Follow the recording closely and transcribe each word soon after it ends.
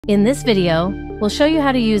In this video, we'll show you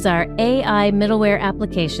how to use our AI middleware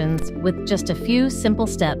applications with just a few simple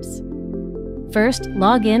steps. First,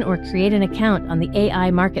 log in or create an account on the AI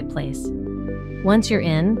Marketplace. Once you're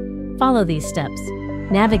in, follow these steps.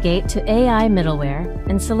 Navigate to AI Middleware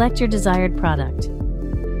and select your desired product.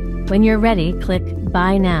 When you're ready, click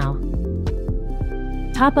Buy Now.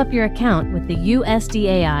 Top up your account with the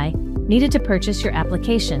USDAI needed to purchase your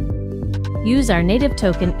application. Use our native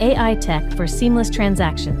token Aitech for seamless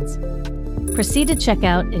transactions. Proceed to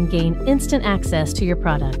checkout and gain instant access to your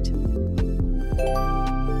product.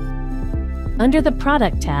 Under the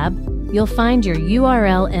Product tab, you'll find your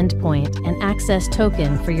URL endpoint and access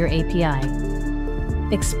token for your API.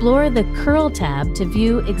 Explore the Curl tab to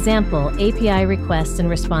view example API requests and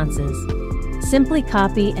responses. Simply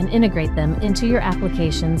copy and integrate them into your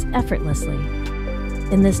applications effortlessly.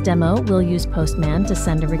 In this demo, we'll use Postman to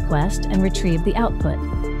send a request and retrieve the output.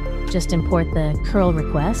 Just import the curl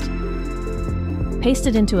request, paste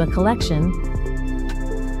it into a collection,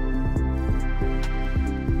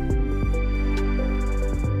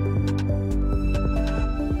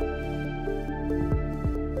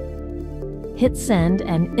 hit send,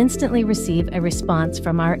 and instantly receive a response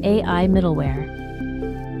from our AI middleware.